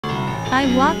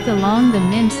I walked along the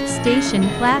Minsk station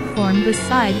platform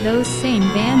beside those same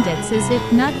bandits as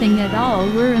if nothing at all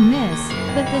were amiss,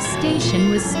 but the station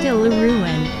was still a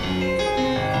ruin.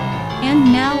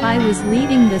 And now I was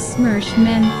leading the Smersh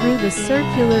men through the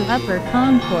circular upper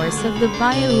concourse of the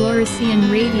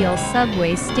Byelorussian radial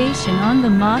subway station on the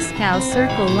Moscow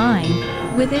Circle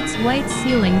line, with its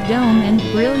white-ceilinged dome and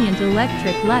brilliant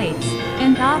electric lights,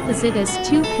 and opposite us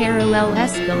two parallel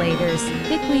escalators,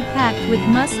 thickly packed with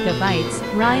Muscovites,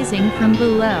 rising from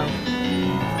below.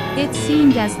 It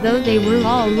seemed as though they were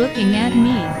all looking at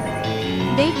me.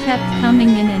 They kept coming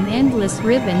in an endless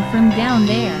ribbon from down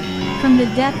there, from the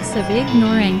depths of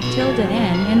ignorant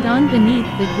N and on beneath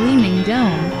the gleaming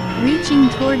dome, reaching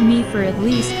toward me for at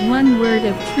least one word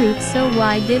of truth. So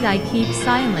why did I keep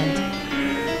silent?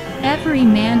 Every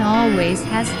man always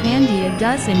has handy a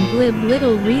dozen glib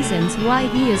little reasons why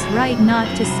he is right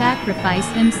not to sacrifice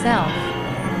himself.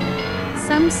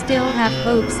 Some still have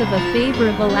hopes of a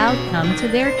favorable outcome to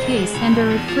their case and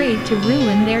are afraid to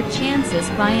ruin their chances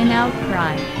by an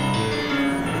outcry.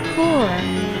 For,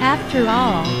 after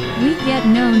all, we get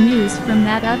no news from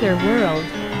that other world,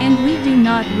 and we do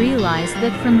not realize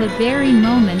that from the very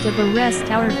moment of arrest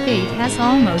our fate has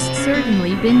almost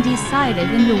certainly been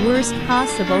decided in the worst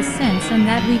possible sense, and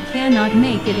that we cannot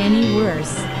make it any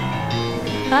worse.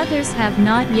 Others have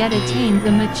not yet attained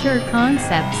the mature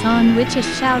concepts on which a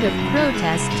shout of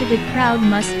protest to the crowd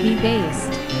must be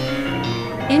based.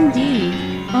 Indeed,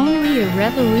 only a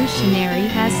revolutionary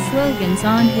has slogans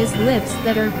on his lips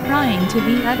that are crying to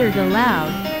be uttered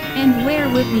aloud, and where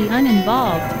would the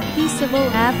uninvolved, peaceable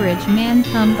average man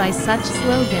come by such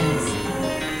slogans?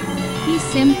 He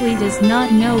simply does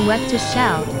not know what to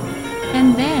shout.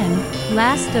 And then,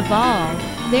 last of all,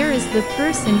 there is the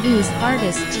person whose heart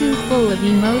is too full of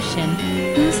emotion,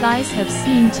 whose eyes have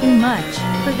seen too much,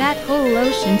 for that whole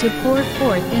ocean to pour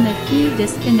forth in a few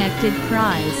disconnected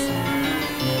cries.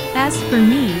 As for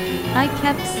me, I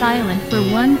kept silent for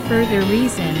one further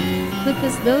reason,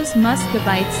 because those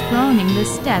Muscovites thronging the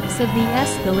steps of the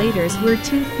escalators were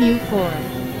too few for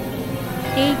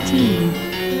 18.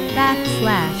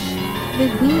 The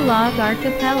Gulag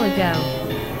Archipelago.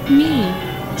 Me.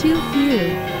 Too few.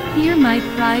 Here my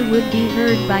cry would be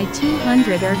heard by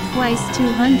 200 or twice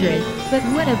 200, but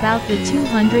what about the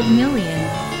 200 million?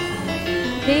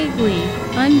 Vaguely,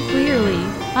 unclearly,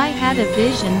 I had a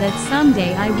vision that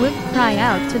someday I would cry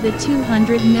out to the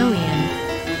 200 million.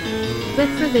 But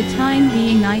for the time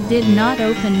being I did not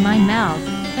open my mouth,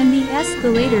 and the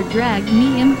escalator dragged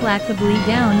me implacably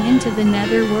down into the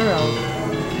netherworld.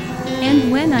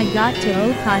 And when I got to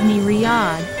Okatni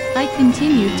Riyadh, I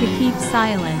continued to keep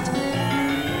silent.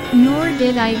 Nor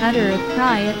did I utter a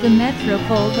cry at the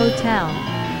Metropole Hotel.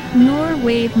 Nor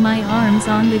wave my arms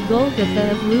on the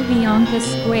Golgotha of Lubyanka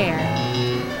Square.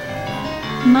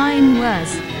 Mine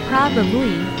was,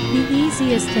 probably, the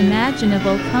easiest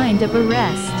imaginable kind of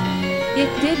arrest. It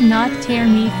did not tear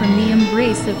me from the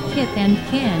embrace of kith and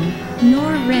kin,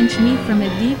 nor wrench me from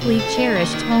a deeply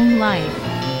cherished home life.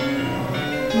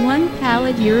 One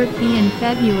pallid European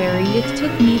February it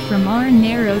took me from our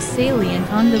narrow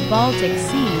salient on the Baltic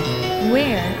Sea,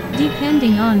 where,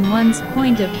 depending on one's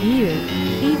point of view,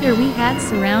 either we had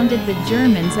surrounded the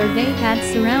Germans or they had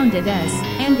surrounded us,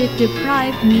 and it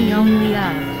deprived me only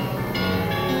of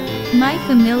my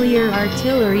familiar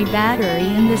artillery battery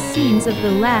and the scenes of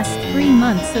the last 3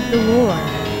 months of the war.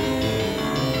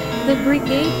 The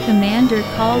brigade commander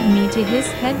called me to his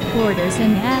headquarters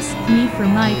and asked me for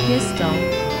my pistol.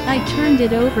 I turned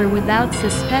it over without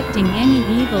suspecting any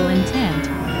evil intent,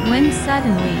 when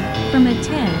suddenly, from a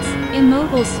tense,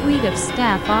 immobile suite of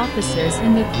staff officers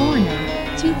in the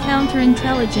corner, 2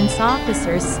 counterintelligence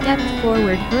officers stepped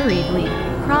forward hurriedly,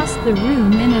 crossed the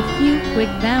room in a few quick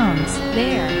bounds.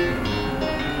 There.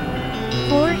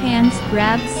 4 hands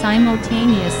grabbed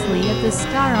simultaneously at the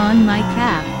star on my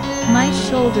cap, my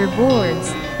shoulder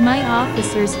boards, my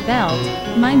officer's belt,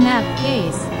 my map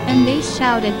case, and they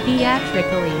shouted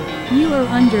theatrically, "You are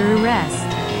under arrest."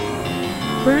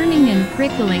 Burning and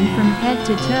prickling from head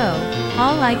to toe,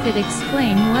 all I could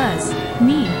exclaim was,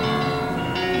 "Me?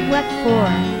 What for?"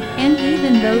 And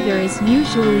even though there is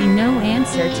usually no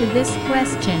answer to this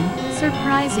question,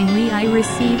 surprisingly I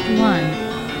received one.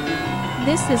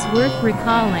 This is worth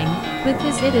recalling,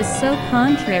 because it is so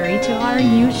contrary to our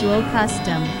usual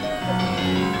custom.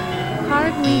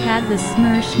 Hardly had the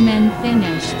Smersh men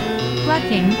finished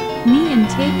plucking me and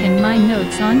taken my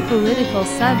notes on political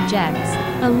subjects,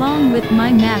 along with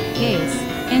my map case,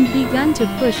 and begun to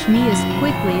push me as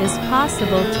quickly as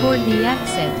possible toward the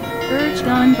exit, urged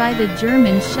on by the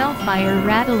German shellfire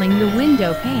rattling the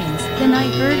window panes, then I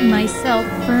heard myself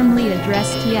firmly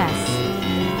addressed. "Yes.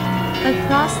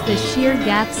 Across the sheer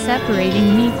gap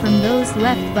separating me from those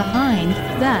left behind,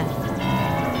 the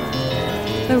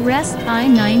arrest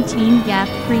I-19 gap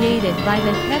created by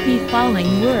the heavy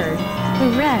falling word,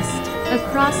 arrest,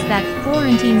 across that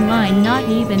quarantine line not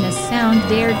even a sound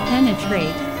dared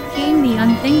penetrate, came the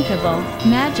unthinkable,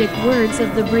 magic words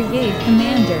of the brigade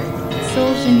commander,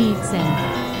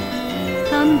 Solzhenitsyn.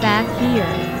 Come back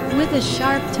here. With a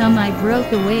sharp tum I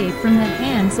broke away from the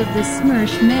hands of the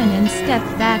Smersh men and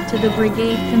stepped back to the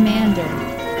brigade commander.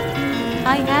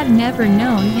 I had never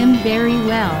known him very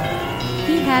well.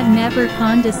 He had never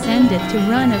condescended to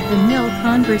run-of-the-mill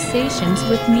conversations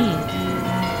with me.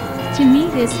 To me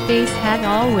his face had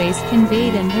always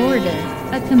conveyed an order,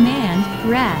 a command,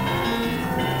 rap.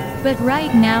 But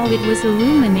right now it was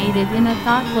illuminated in a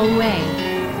thoughtful way.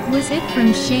 Was it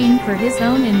from shame for his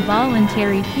own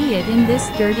involuntary fiat in this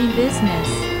dirty business?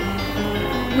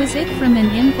 Was it from an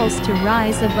impulse to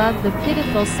rise above the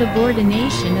pitiful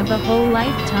subordination of a whole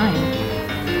lifetime?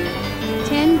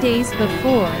 10 days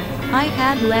before, I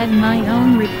had led my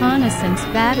own reconnaissance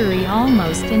battery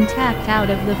almost intact out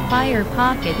of the fire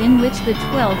pocket in which the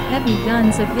 12 heavy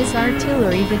guns of his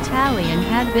artillery battalion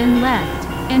had been left,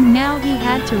 and now he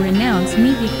had to renounce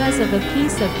me because of a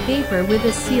piece of paper with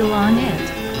a seal on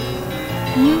it.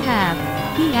 You have,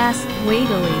 he asked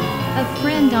weightily, a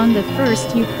friend on the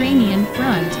 1st Ukrainian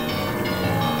front.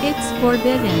 It's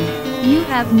forbidden. You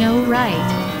have no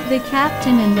right. The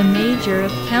captain and the major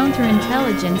of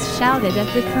counterintelligence shouted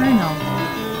at the colonel.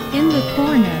 In the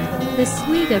corner, the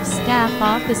suite of staff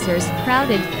officers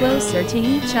crowded closer to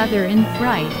each other in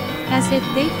fright, as if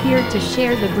they feared to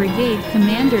share the brigade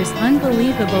commander's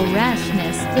unbelievable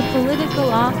rashness, the political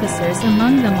officers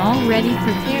among them already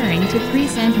preparing to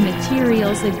present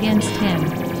materials against him.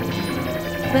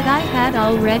 But I had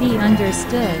already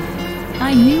understood.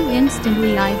 I knew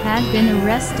instantly I had been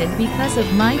arrested because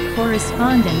of my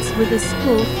correspondence with a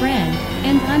school friend,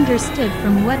 and understood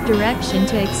from what direction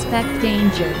to expect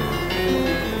danger.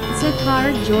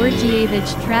 Zakhar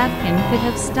Georgievich Travkin could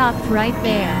have stopped right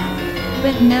there.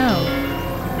 But no.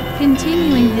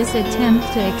 Continuing his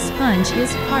attempt to expunge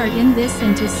his part in this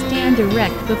and to stand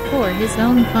erect before his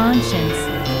own conscience,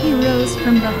 he rose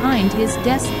from behind his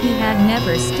desk. He had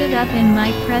never stood up in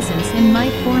my presence in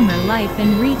my former life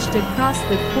and reached across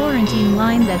the quarantine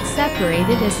line that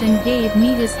separated us and gave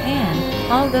me his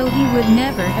hand, although he would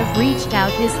never have reached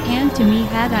out his hand to me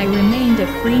had I remained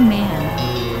a free man.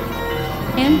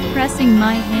 And pressing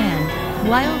my hand,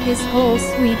 while his whole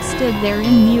suite stood there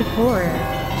in mute horror,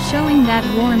 showing that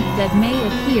warmth that may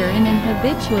appear in an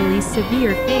habitually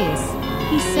severe face,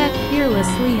 he said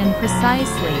fearlessly and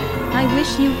precisely, I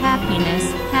wish you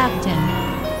happiness, Captain.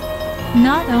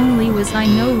 Not only was I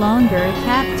no longer a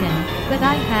captain, but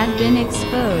I had been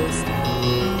exposed.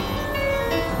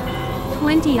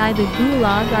 20. The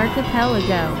Gulag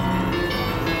Archipelago.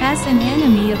 As an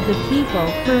enemy of the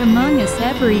people, for among us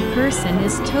every person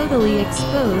is totally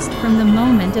exposed from the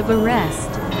moment of arrest.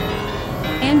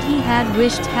 And he had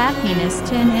wished happiness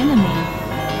to an enemy.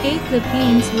 8. The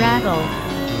panes rattled.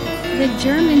 The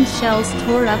German shells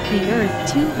tore up the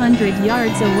earth 200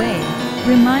 yards away,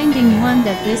 reminding one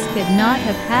that this could not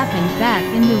have happened back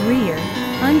in the rear,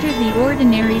 under the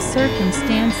ordinary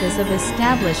circumstances of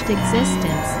established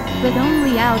existence, but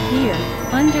only out here,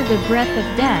 under the breath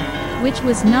of death, which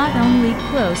was not only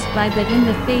close by but in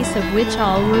the face of which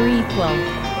all were equal.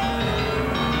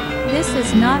 This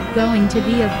is not going to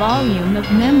be a volume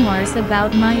of memoirs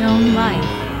about my own life.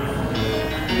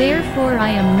 Therefore I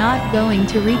am not going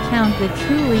to recount the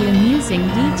truly amusing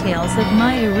details of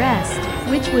my arrest,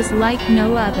 which was like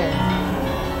no other.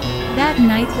 That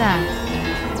night the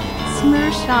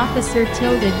Smersh officer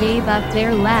Tilda gave up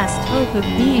their last hope of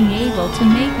being able to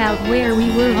make out where we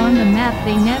were on the map.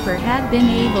 They never had been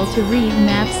able to read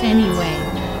maps anyway.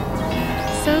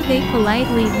 So they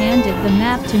politely handed the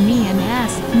map to me and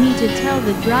asked me to tell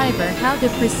the driver how to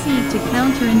proceed to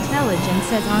counterintelligence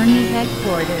at Army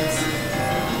headquarters.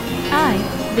 I,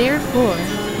 therefore,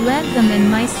 led them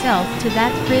and myself to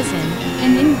that prison,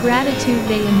 and in gratitude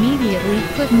they immediately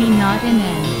put me not in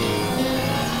an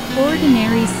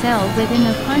ordinary cell but in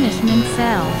a punishment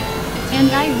cell.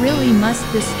 And I really must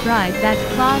describe that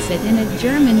closet in a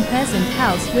German peasant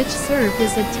house which served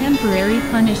as a temporary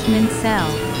punishment cell.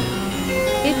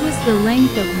 It was the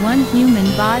length of one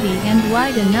human body and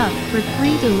wide enough for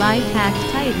 3 to lie packed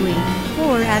tightly,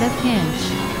 4 at a pinch.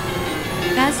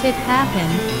 As it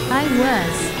happened, I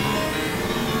was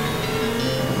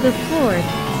the 4th,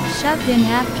 shoved in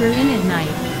after in at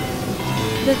night.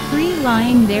 The 3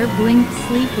 lying there blinked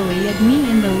sleepily at me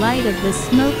in the light of the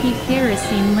smoky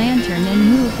kerosene lantern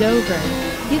and moved over.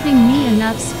 giving me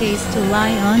enough space to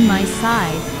lie on my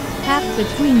side, half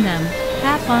between them,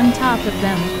 half on top of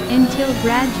them, until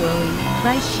gradually,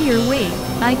 by sheer weight,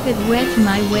 I could wedge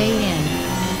my way in.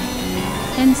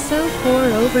 And so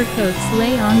 4 overcoats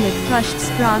lay on the crushed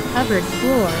straw-covered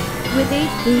floor, with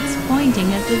 8 boots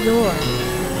pointing at the door.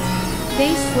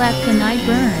 They slept and I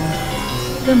burned.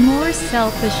 The more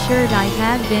self-assured I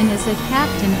had been as a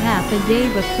captain half a day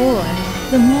before,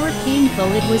 the more painful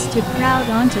it was to crowd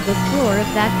onto the floor of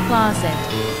that closet.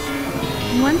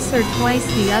 Once or twice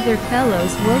the other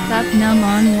fellows woke up numb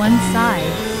on one side,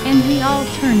 and we all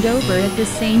turned over at the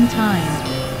same time.